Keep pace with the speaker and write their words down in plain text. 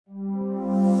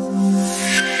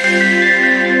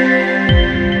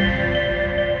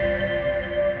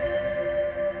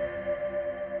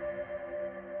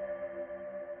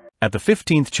At the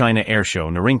 15th China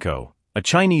Airshow, Norinco, a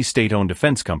Chinese state-owned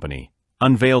defense company,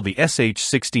 unveiled the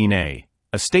SH16A,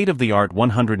 a state-of-the-art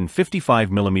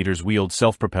 155mm wheeled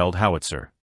self-propelled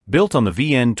howitzer. Built on the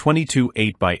VN-22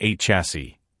 8x8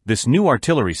 chassis, this new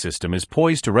artillery system is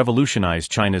poised to revolutionize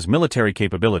China's military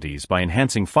capabilities by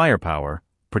enhancing firepower,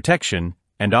 protection,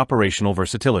 and operational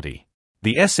versatility.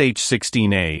 The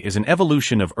SH16A is an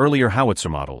evolution of earlier howitzer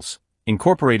models,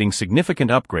 incorporating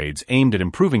significant upgrades aimed at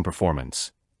improving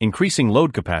performance, increasing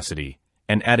load capacity,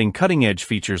 and adding cutting-edge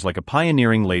features like a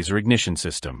pioneering laser ignition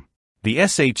system. The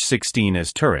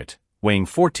SH16A's turret, weighing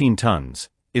 14 tons,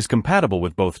 is compatible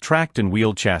with both tracked and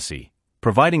wheeled chassis,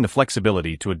 providing the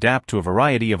flexibility to adapt to a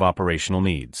variety of operational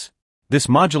needs. This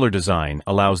modular design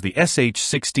allows the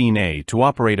SH16A to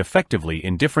operate effectively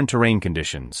in different terrain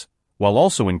conditions, while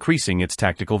also increasing its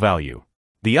tactical value.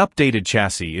 The updated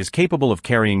chassis is capable of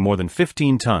carrying more than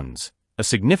 15 tons, a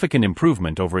significant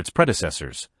improvement over its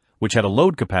predecessors, which had a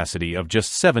load capacity of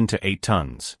just 7 to 8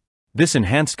 tons. This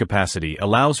enhanced capacity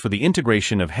allows for the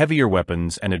integration of heavier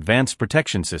weapons and advanced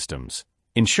protection systems,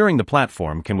 ensuring the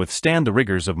platform can withstand the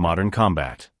rigors of modern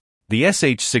combat. The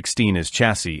SH16A's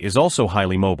chassis is also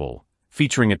highly mobile,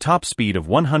 featuring a top speed of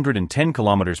 110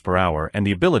 km per hour and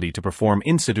the ability to perform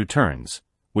in-situ turns,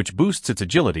 which boosts its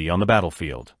agility on the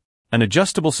battlefield. An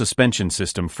adjustable suspension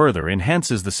system further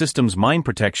enhances the system's mine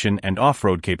protection and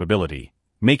off-road capability,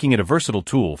 making it a versatile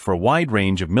tool for a wide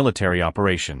range of military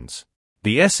operations.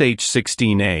 The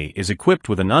SH16A is equipped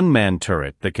with an unmanned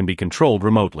turret that can be controlled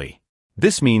remotely.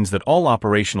 This means that all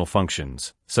operational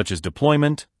functions, such as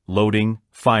deployment, loading,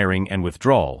 firing, and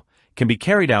withdrawal, can be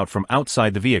carried out from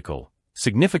outside the vehicle,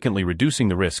 significantly reducing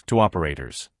the risk to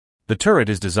operators. The turret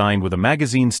is designed with a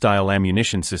magazine-style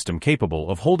ammunition system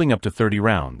capable of holding up to 30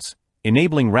 rounds,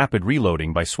 enabling rapid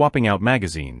reloading by swapping out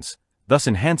magazines, thus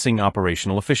enhancing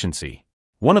operational efficiency.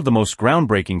 One of the most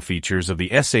groundbreaking features of the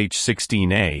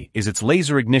SH16A is its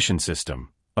laser ignition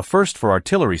system, a first for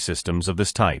artillery systems of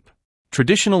this type.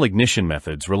 Traditional ignition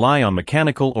methods rely on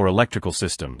mechanical or electrical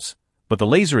systems, but the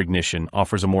laser ignition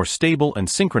offers a more stable and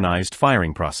synchronized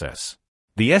firing process.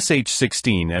 The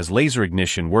SH16A's laser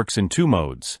ignition works in two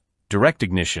modes: direct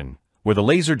ignition, where the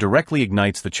laser directly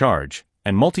ignites the charge,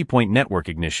 and multi-point network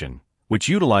ignition, which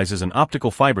utilizes an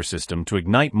optical fiber system to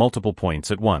ignite multiple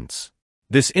points at once.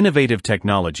 This innovative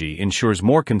technology ensures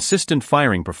more consistent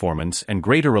firing performance and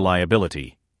greater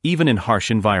reliability, even in harsh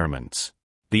environments.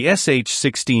 The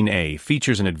SH16A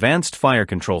features an advanced fire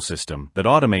control system that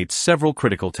automates several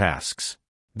critical tasks.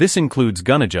 This includes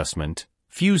gun adjustment,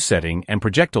 fuse setting, and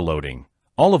projectile loading,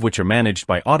 all of which are managed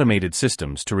by automated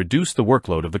systems to reduce the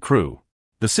workload of the crew.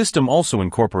 The system also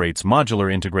incorporates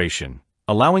modular integration,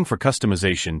 allowing for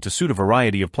customization to suit a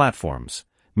variety of platforms,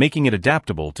 making it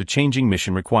adaptable to changing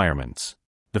mission requirements.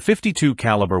 The 52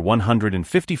 caliber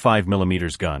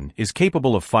 155mm gun is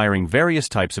capable of firing various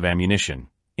types of ammunition,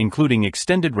 including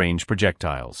extended-range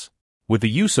projectiles. With the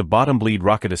use of bottom-bleed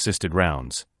rocket-assisted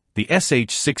rounds, the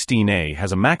SH16A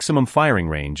has a maximum firing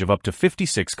range of up to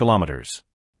 56 kilometers.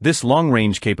 This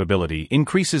long-range capability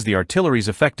increases the artillery's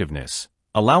effectiveness,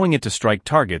 allowing it to strike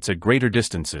targets at greater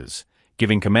distances,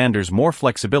 giving commanders more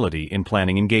flexibility in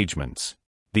planning engagements.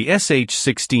 The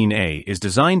SH16A is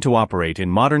designed to operate in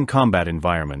modern combat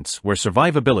environments where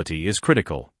survivability is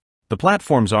critical. The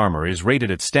platform's armor is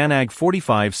rated at STANAG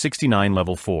 4569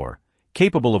 Level 4,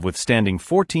 capable of withstanding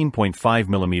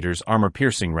 14.5mm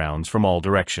armor-piercing rounds from all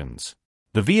directions.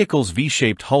 The vehicle's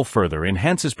V-shaped hull further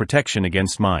enhances protection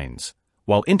against mines,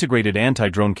 while integrated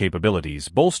anti-drone capabilities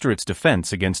bolster its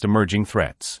defense against emerging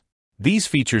threats. These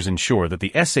features ensure that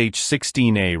the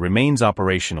SH16A remains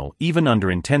operational even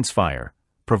under intense fire,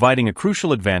 providing a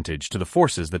crucial advantage to the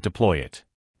forces that deploy it.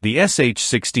 The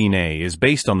SH16A is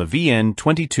based on the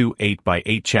VN-22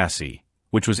 8x8 chassis,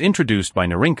 which was introduced by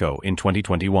Norinco in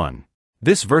 2021.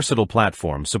 This versatile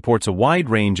platform supports a wide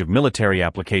range of military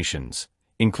applications,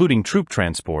 including troop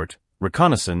transport,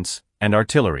 reconnaissance, and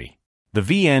artillery. The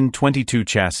VN-22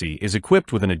 chassis is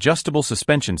equipped with an adjustable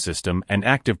suspension system and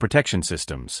active protection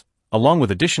systems, along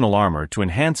with additional armor to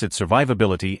enhance its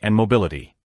survivability and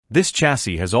mobility. This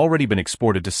chassis has already been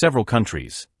exported to several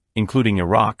countries, including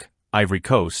Iraq, Ivory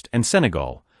Coast, and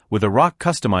Senegal, with Iraq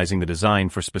customizing the design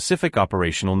for specific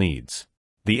operational needs.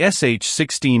 The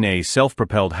SH16A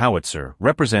self-propelled howitzer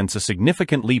represents a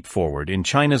significant leap forward in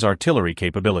China's artillery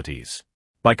capabilities.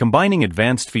 By combining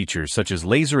advanced features such as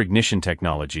laser ignition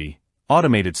technology,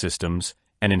 automated systems,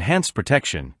 and enhanced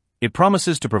protection, it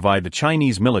promises to provide the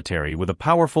Chinese military with a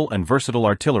powerful and versatile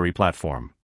artillery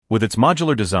platform. With its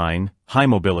modular design, high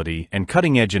mobility, and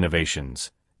cutting-edge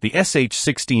innovations, the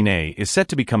SH16A is set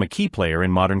to become a key player in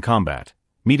modern combat,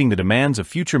 meeting the demands of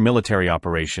future military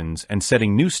operations and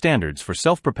setting new standards for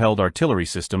self-propelled artillery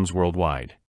systems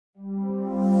worldwide.